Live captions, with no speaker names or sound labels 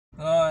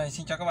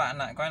Xin chào các bạn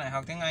lại quay lại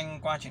học tiếng Anh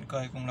qua chuyện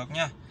cười cùng Lộc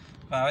nha.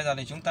 Và bây giờ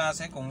thì chúng ta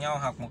sẽ cùng nhau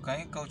học một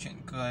cái câu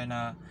chuyện cười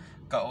là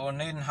cậu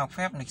nên học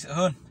phép lịch sự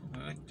hơn.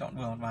 Chọn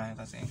vừa một bài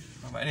ta sẽ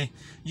vậy đi.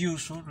 You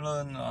should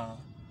learn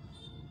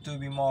to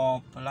be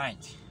more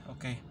polite.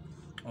 Ok.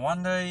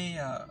 One day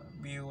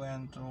Bill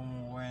and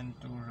Tom went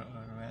to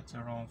a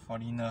restaurant for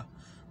dinner.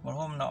 Một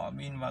hôm nọ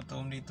Bill và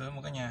Tom đi tới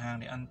một cái nhà hàng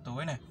để ăn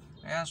tối này.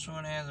 As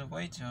soon as the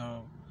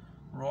waiter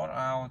brought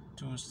out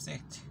two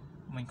steaks.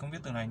 Mình không biết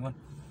từ này luôn.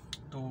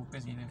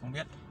 Cái gì này không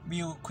biết.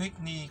 Bill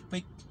quickly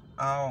picked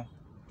out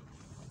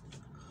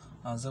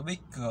the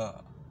bigger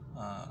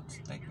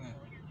steak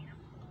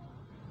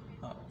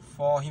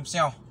for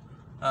himself.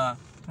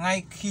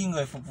 Ngay khi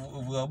người phục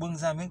vụ vừa bưng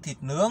ra miếng thịt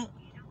nướng.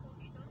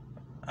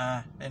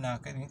 Đây là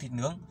cái miếng thịt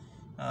nướng.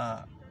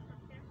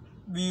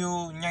 Bill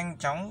nhanh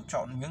chóng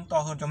chọn miếng to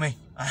hơn cho mình.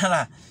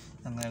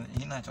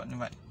 Ý là chọn như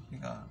vậy.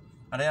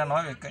 Ở đây là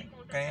nói về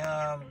cái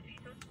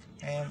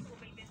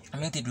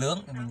miếng thịt nướng,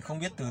 mình không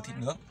biết từ thịt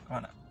nướng các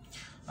bạn ạ.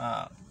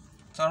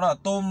 Sau đó là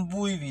Tom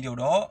vui vì điều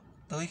đó.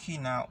 Tới khi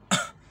nào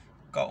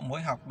cậu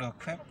mới học được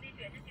phép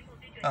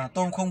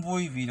Tom không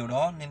vui vì điều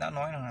đó nên đã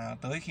nói rằng là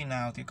tới khi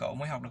nào thì cậu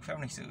mới học được phép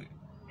lịch sự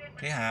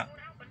thế hả?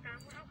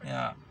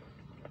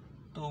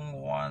 Tom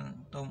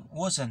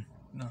wasn't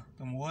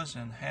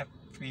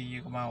happy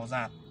about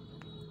that.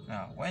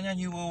 When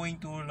are you going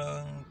to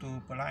learn to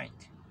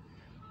polite?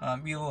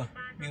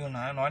 Bill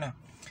nói nè,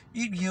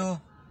 if you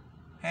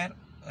had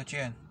a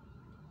chance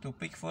to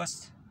pick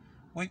first,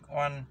 which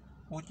one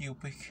would you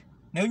pick?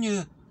 Nếu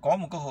như có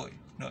một cơ hội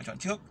lựa chọn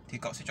trước thì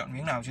cậu sẽ chọn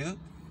miếng nào chứ?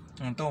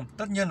 Tom,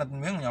 tất nhiên là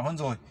miếng nhỏ hơn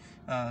rồi.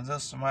 The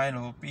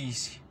smaller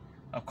piece,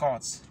 of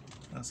course.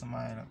 The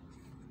smaller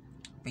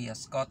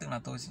piece, có tức là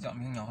tôi sẽ chọn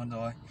miếng nhỏ hơn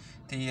rồi.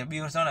 Thì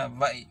Bill sao là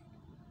vậy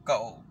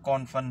cậu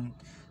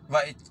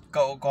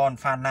còn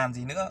phàn nàn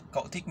gì nữa,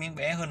 cậu thích miếng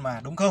bé hơn mà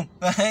đúng không?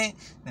 Đấy,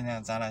 nên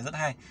là trả lời rất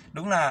hay.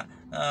 Đúng là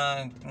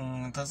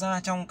thật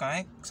ra trong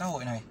cái xã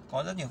hội này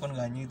có rất nhiều con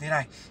người như thế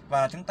này,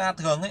 và chúng ta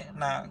thường ấy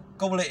là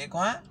câu lệ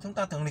quá, chúng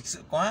ta thường lịch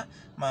sự quá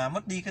mà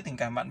mất đi cái tình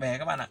cảm bạn bè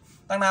các bạn ạ.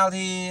 Đằng nào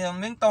thì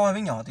miếng to hay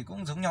miếng nhỏ thì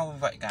cũng giống nhau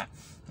vậy cả.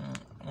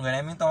 Người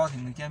này miếng to thì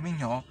người kia miếng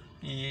nhỏ,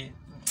 thì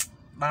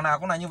đằng nào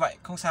cũng là như vậy,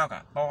 không sao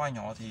cả. To hay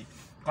nhỏ thì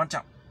quan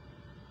trọng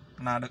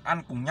là được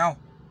ăn cùng nhau,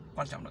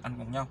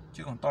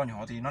 chứ còn to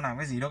nhỏ thì nó làm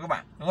cái gì đâu các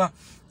bạn, đúng không?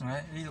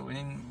 Đấy, ví dụ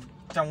như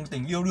trong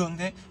tình yêu đương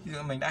thế, ví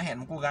dụ mình đã hẹn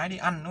một cô gái đi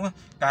ăn, đúng không?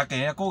 Cả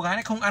kể là cô gái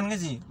ấy không ăn cái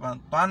gì và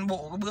toàn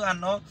bộ cái bữa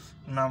ăn đó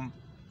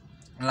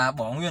là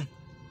bỏ nguyên,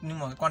 nhưng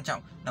mà cái quan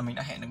trọng là mình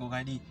đã hẹn được cô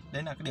gái đi,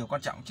 đấy là cái điều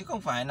quan trọng chứ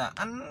không phải là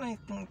ăn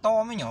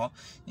to với nhỏ.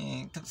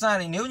 Thực ra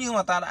thì nếu như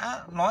mà ta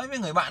đã nói với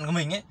người bạn của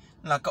mình ấy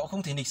là cậu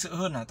không thể lịch sự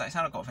hơn, là tại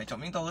sao là cậu phải chọn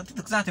miếng to hơn, thì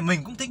thực ra thì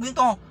mình cũng thích miếng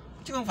to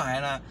chứ không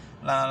phải là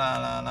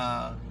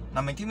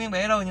mình thích miếng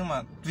bé đâu, nhưng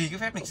mà vì cái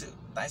phép lịch sự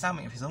tại sao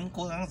mình phải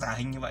cố gắng giả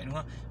hình như vậy, đúng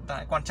không? Ta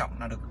lại quan trọng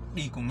là được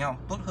đi cùng nhau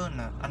tốt hơn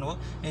là ăn uống.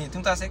 Thì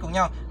chúng ta sẽ cùng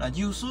nhau là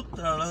you should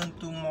learn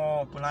to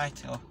more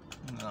polite.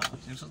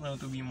 You should learn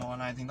to be more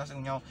polite. Chúng ta sẽ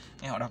cùng nhau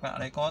nghe họ đọc. Ở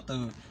đây có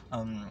từ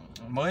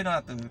mới, đó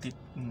là từ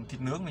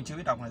thịt nướng, mình chưa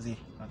biết đọc là gì,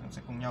 và chúng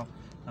sẽ cùng nhau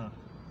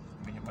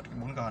mình bật cái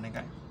 4G lên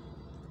cái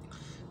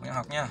mình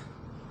học nha.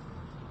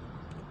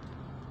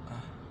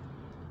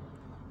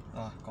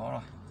 Rồi, có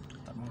rồi,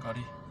 tắt 4G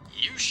đi.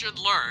 You should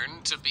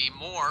learn to be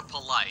more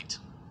polite.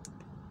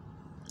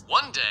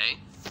 One day,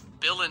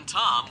 Bill and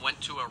Tom went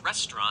to a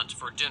restaurant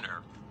for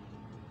dinner.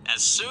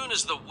 As soon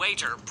as the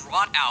waiter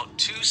brought out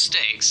two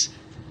steaks,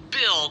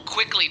 Bill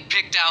quickly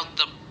picked out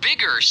the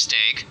bigger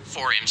steak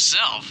for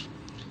himself.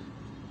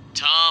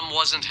 Tom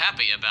wasn't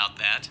happy about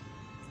that.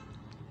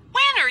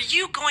 When are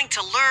you going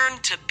to learn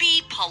to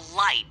be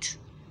polite?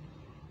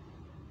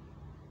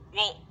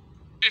 Well,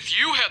 if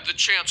you had the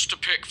chance to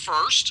pick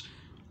first,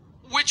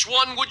 which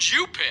one would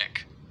you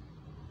pick?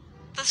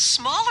 The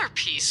smaller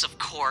piece, of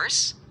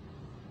course.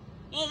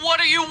 Well, what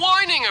are you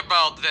whining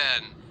about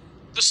then?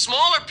 The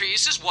smaller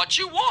piece is what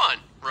you want,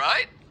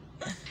 right?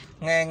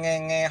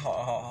 Nghe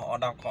họ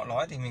đọc, họ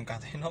nói thì mình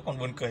cảm thấy nó còn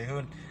buồn cười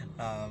hơn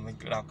mình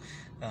tự đọc.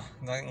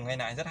 Nghe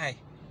lại rất hay.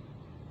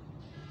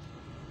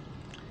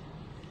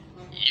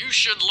 You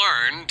should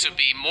learn to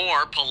be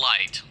more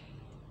polite.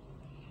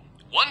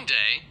 One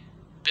day,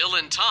 Bill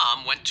and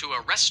Tom went to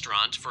a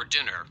restaurant for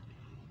dinner.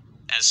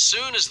 As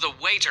soon as the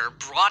waiter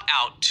brought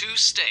out two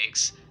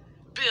steaks,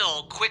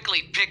 Bill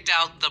quickly picked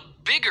out the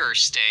bigger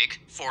steak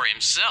for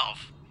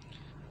himself.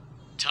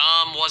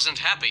 Tom wasn't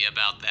happy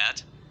about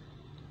that.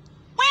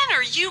 When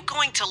are you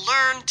going to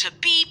learn to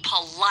be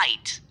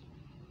polite?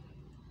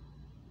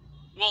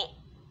 Well,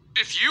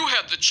 if you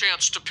had the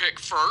chance to pick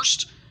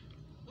first,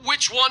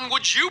 which one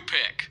would you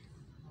pick?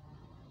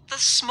 The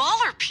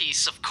smaller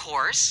piece, of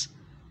course.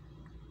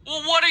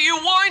 Well, what are you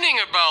whining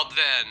about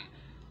then?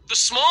 The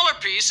smaller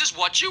piece is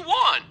what you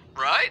want,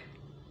 right?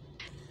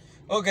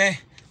 Ok,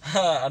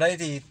 ở đây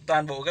thì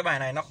toàn bộ cái bài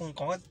này nó không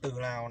có cái từ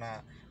nào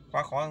là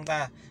quá khó hơn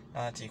ta.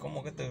 Chỉ có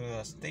một cái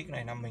từ stick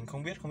này là mình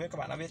không biết các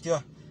bạn đã biết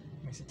chưa?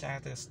 Mình sẽ tra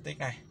từ stick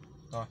này.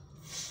 Rồi,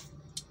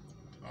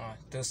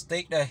 từ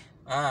stick đây.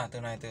 Từ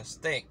này từ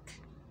stick.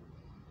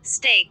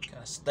 Steak.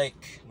 Steak,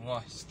 đúng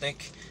rồi, steak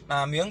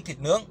là miếng thịt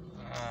nướng,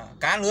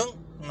 cá nướng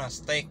là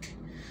steak.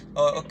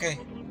 Rồi ok.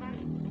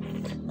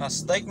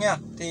 Steak nhá.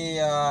 Thì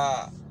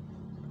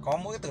có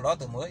mỗi cái từ đó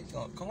từ mới,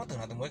 không có từ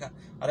nào từ mới cả.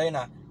 Ở đây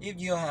là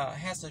if you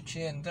has a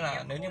chance, tức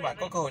là nếu như bạn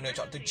có cơ hội lựa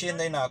chọn từ trên,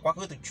 đây là quá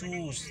khứ từ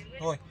choose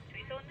thôi,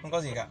 không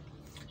có gì cả.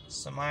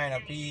 Smile là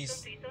piece,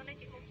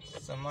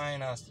 smile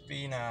là p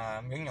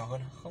là miếng nhỏ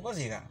hơn, không có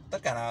gì cả, tất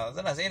cả là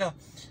rất là dễ thôi.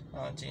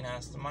 Chỉ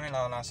là smile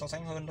là so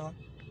sánh hơn thôi.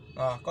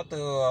 Có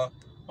từ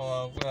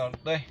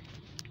đây,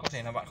 có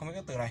thể là bạn không biết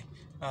cái từ này,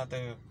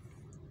 từ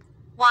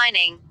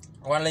Whining.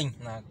 whining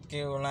là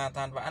kêu la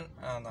than vãn,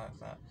 là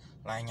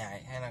lải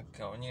nhải hay là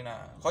kiểu như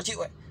là khó chịu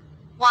ấy.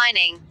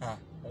 Whining.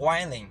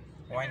 Whining.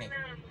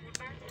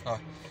 Rồi,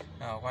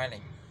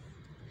 whining.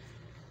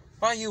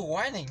 Why are you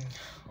whining?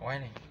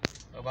 Whining.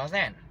 About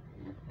then.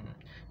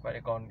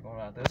 Vậy còn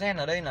là từ then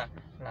ở đây là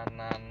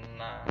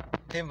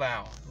thêm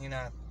vào, như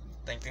là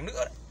thành tiếng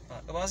nữa đấy.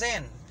 About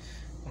then.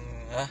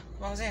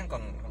 About then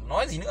còn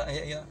nói gì nữa?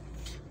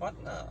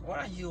 What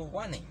are you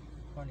whining?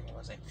 Whining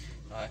about then.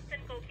 Rồi.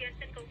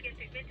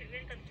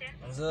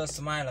 The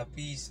smile là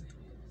peace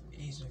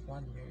is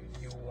what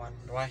you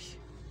want, right?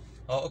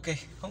 Ok,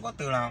 không có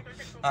từ nào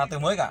từ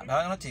mới cả.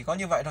 Đó, nó chỉ có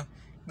như vậy thôi.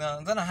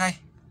 Rất là hay.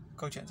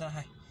 Câu chuyện rất là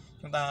hay.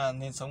 Chúng ta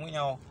nên sống với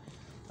nhau.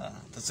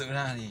 Thật sự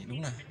ra thì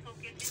đúng là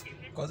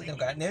có rất nhiều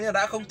cái. Nếu như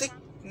đã không thích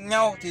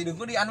nhau thì đừng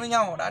có đi ăn với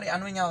nhau. Đã đi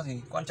ăn với nhau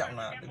thì quan trọng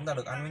là chúng ta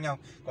được ăn với nhau.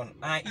 Còn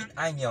ai ít,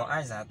 ai nhiều,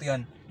 ai trả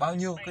tiền bao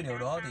nhiêu, cái điều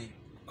đó thì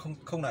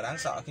không là đáng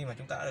sợ khi mà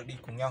chúng ta đã được đi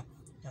cùng nhau.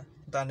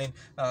 Chúng ta nên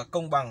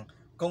công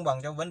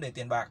bằng trong vấn đề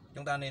tiền bạc.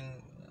 Chúng ta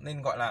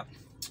nên gọi là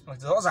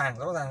rõ ràng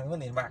vấn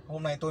đề tiền bạc.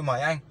 Hôm nay tôi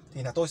mời anh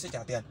thì là tôi sẽ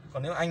trả tiền,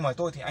 còn nếu anh mời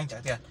tôi thì anh trả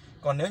tiền.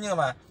 Còn nếu như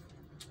mà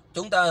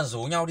chúng ta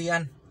rủ nhau đi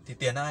ăn thì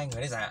tiền ai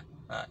người đấy trả,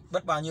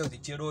 bất bao nhiêu thì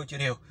chia đôi chia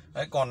đều.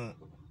 Đấy, còn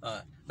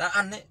đã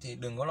ăn ấy thì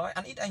đừng có nói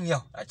ăn ít ăn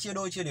nhiều, đã chia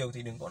đôi chia đều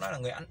thì đừng có nói là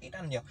người ăn ít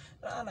ăn nhiều.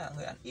 Đã là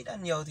người ăn ít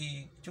ăn nhiều thì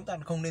chúng ta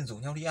không nên rủ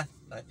nhau đi ăn.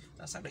 Đấy,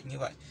 đã xác định như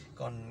vậy.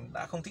 Còn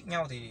đã không thích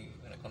nhau thì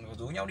còn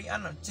rủ nhau đi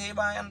ăn là chê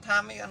bai, ăn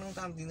tham ấy, ăn không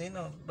tham thì đến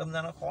là đâm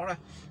ra nó khó rồi.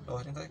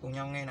 Rồi chúng ta sẽ cùng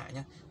nhau nghe lại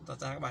nhé. Thật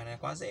ra cái bài này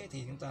quá dễ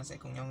thì chúng ta sẽ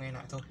cùng nhau nghe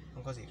lại thôi,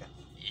 không có gì cả.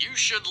 You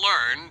should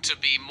learn to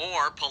be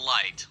more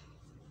polite.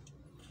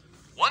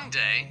 One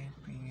day,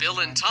 Bill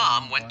and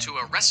Tom went to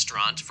a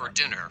restaurant for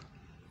dinner.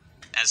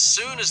 As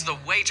soon as the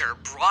waiter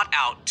brought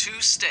out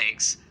 2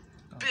 steaks,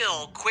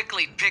 Bill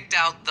quickly picked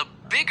out the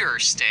bigger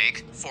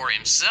steak for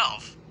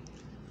himself.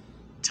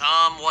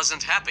 Tom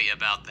wasn't happy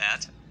about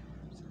that.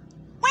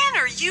 When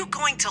are you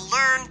going to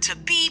learn to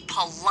be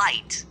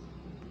polite?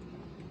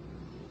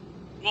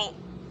 Well,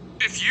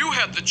 if you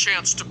had the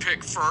chance to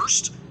pick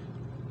first,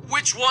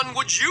 which one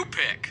would you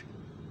pick?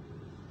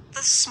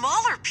 The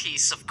smaller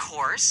piece, of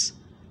course.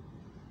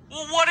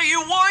 Well, what are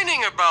you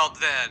whining about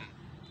then?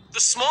 The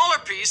smaller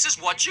piece is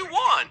what you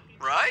want,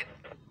 right?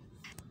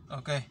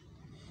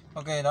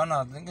 Ok, đó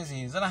là những cái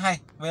gì rất là hay.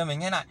 Bây giờ mình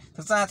nghe lại.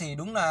 Thực ra thì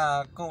đúng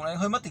là cậu ấy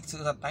hơi mất lịch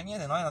sự thật. Anh ấy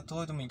thì nói là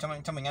thôi mình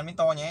cho mình ăn miếng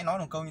to nhé. Nói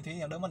một câu như thế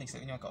thì đỡ mất lịch sự,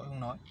 nhưng mà cậu không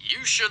nói.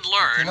 You should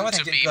learn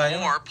to be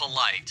more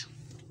polite.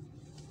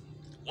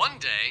 One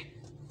day,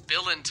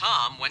 Bill and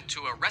Tom went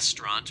to a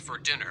restaurant for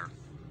dinner.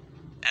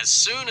 As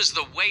soon as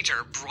the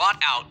waiter brought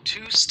out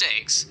 2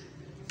 steaks,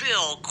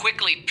 Bill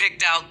quickly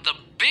picked out the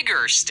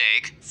bigger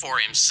steak for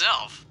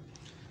himself.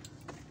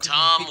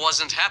 Tom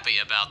wasn't happy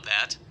about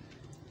that.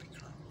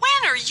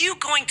 When are you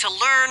going to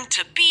learn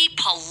to be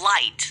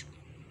polite?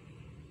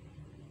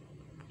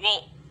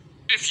 Well,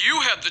 if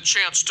you had the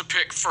chance to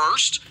pick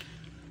first,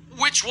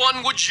 which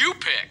one would you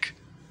pick?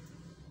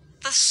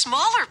 The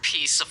smaller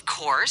piece, of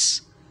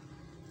course.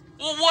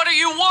 Well, what are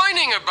you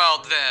whining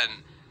about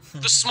then?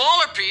 The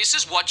smaller piece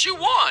is what you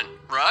want,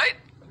 right?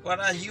 What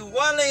are you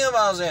whining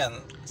about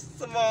then?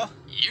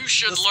 You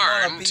should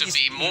learn to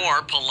be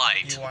more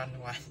polite.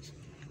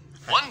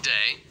 One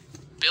day,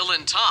 Bill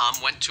and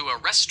Tom went to a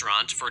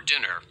restaurant for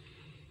dinner.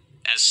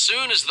 As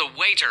soon as the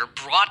waiter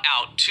brought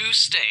out 2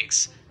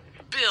 steaks,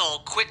 Bill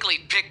quickly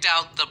picked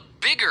out the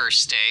bigger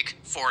steak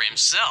for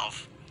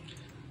himself.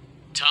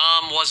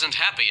 Tom wasn't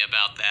happy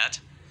about that.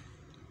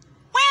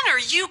 When are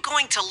you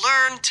going to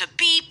learn to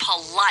be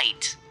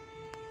polite?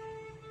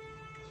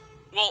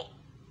 Well,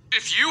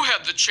 if you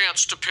had the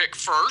chance to pick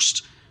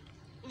first,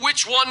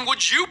 which one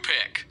would you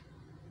pick?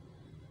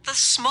 The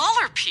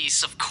smaller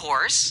piece, of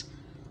course.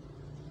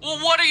 Well,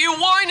 what are you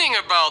whining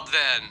about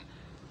then?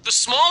 The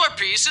smaller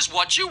piece is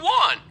what you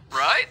want,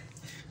 right?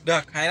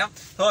 Được, hay lắm.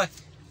 Thôi,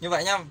 như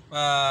vậy nhá.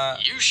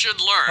 You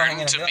should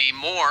learn to be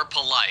more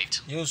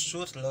polite. You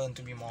should learn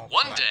to be more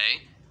polite. One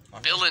day,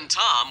 Bill and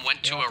Tom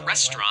went to a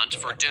restaurant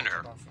for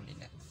dinner.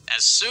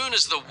 As soon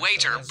as the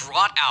waiter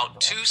brought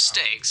out 2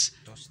 steaks,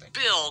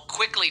 Bill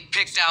quickly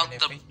picked out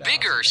the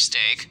bigger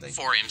steak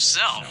for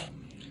himself.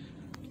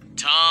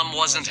 Tom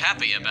wasn't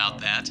happy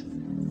about that.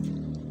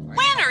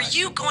 When are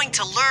you going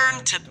to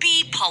learn to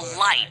be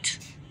polite?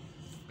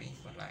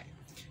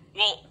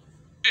 Well,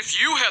 if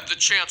you had the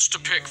chance to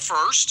pick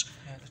first,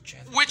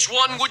 which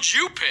one would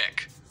you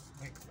pick?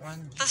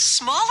 The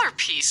smaller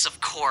piece, of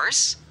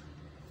course.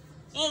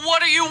 Well,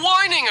 what are you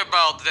whining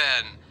about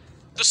then?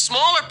 The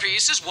smaller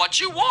piece is what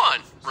you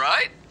want,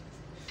 right?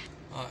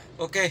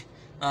 Ok.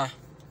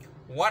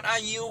 What are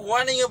you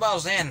whining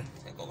about then?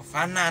 Có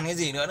phàn nàn cái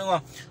gì nữa đúng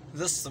không?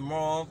 The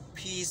small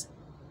piece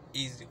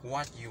is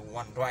what you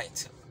want,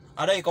 right?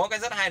 Ở đây có cái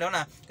rất hay, đó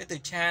là cái từ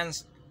chance.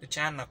 Từ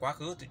chance là quá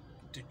khứ,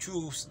 từ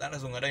choose đã được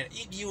dùng ở đây là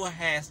if you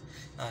had.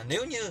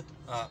 Nếu như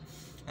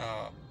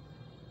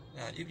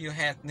if you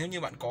had, nếu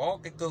như bạn có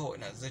cái cơ hội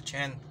là the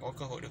chance, có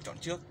cơ hội được chọn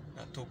trước,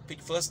 to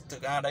pick first.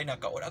 Thực ra đây là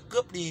cậu đã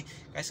cướp đi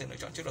cái sự lựa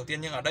chọn trước đầu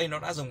tiên, nhưng ở đây nó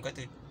đã dùng cái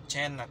từ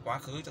chance là quá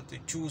khứ, từ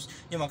choose.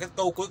 Nhưng mà cái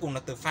câu cuối cùng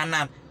là từ phàn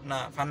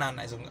nàn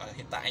lại dùng ở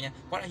hiện tại nha.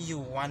 What are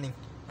you wanting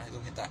lại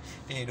dùng hiện tại.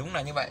 Thì đúng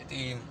là như vậy.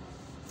 Thì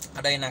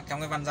ở đây là trong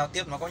cái văn giao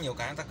tiếp nó có nhiều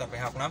cái chúng ta cần phải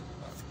học lắm.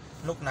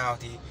 Lúc nào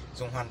thì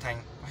dùng hoàn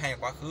thành, hay là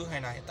quá khứ,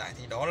 hay là hiện tại,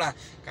 thì đó là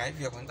cái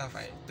việc chúng ta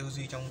phải tư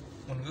duy trong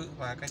ngôn ngữ.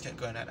 Và cái chuyện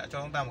cười này đã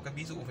cho chúng ta một cái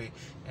ví dụ về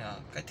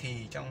cái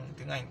thì trong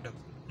tiếng Anh được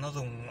nó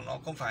dùng, nó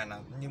không phải là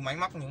như máy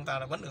móc nhưng chúng ta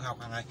đã vẫn được học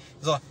hàng ngày.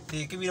 Rồi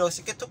thì cái video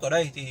sẽ kết thúc ở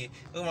đây. Thì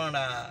ước mong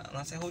là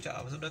nó sẽ hỗ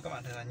trợ và giúp đỡ các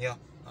bạn thật là nhiều.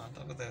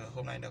 Tôi cái từ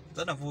hôm nay được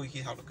rất là vui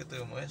khi học được cái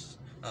từ mới,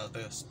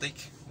 từ stick,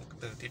 một cái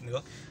từ thịt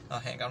nước.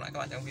 Hẹn gặp lại các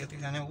bạn trong video tiếp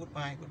theo nha.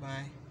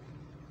 Goodbye.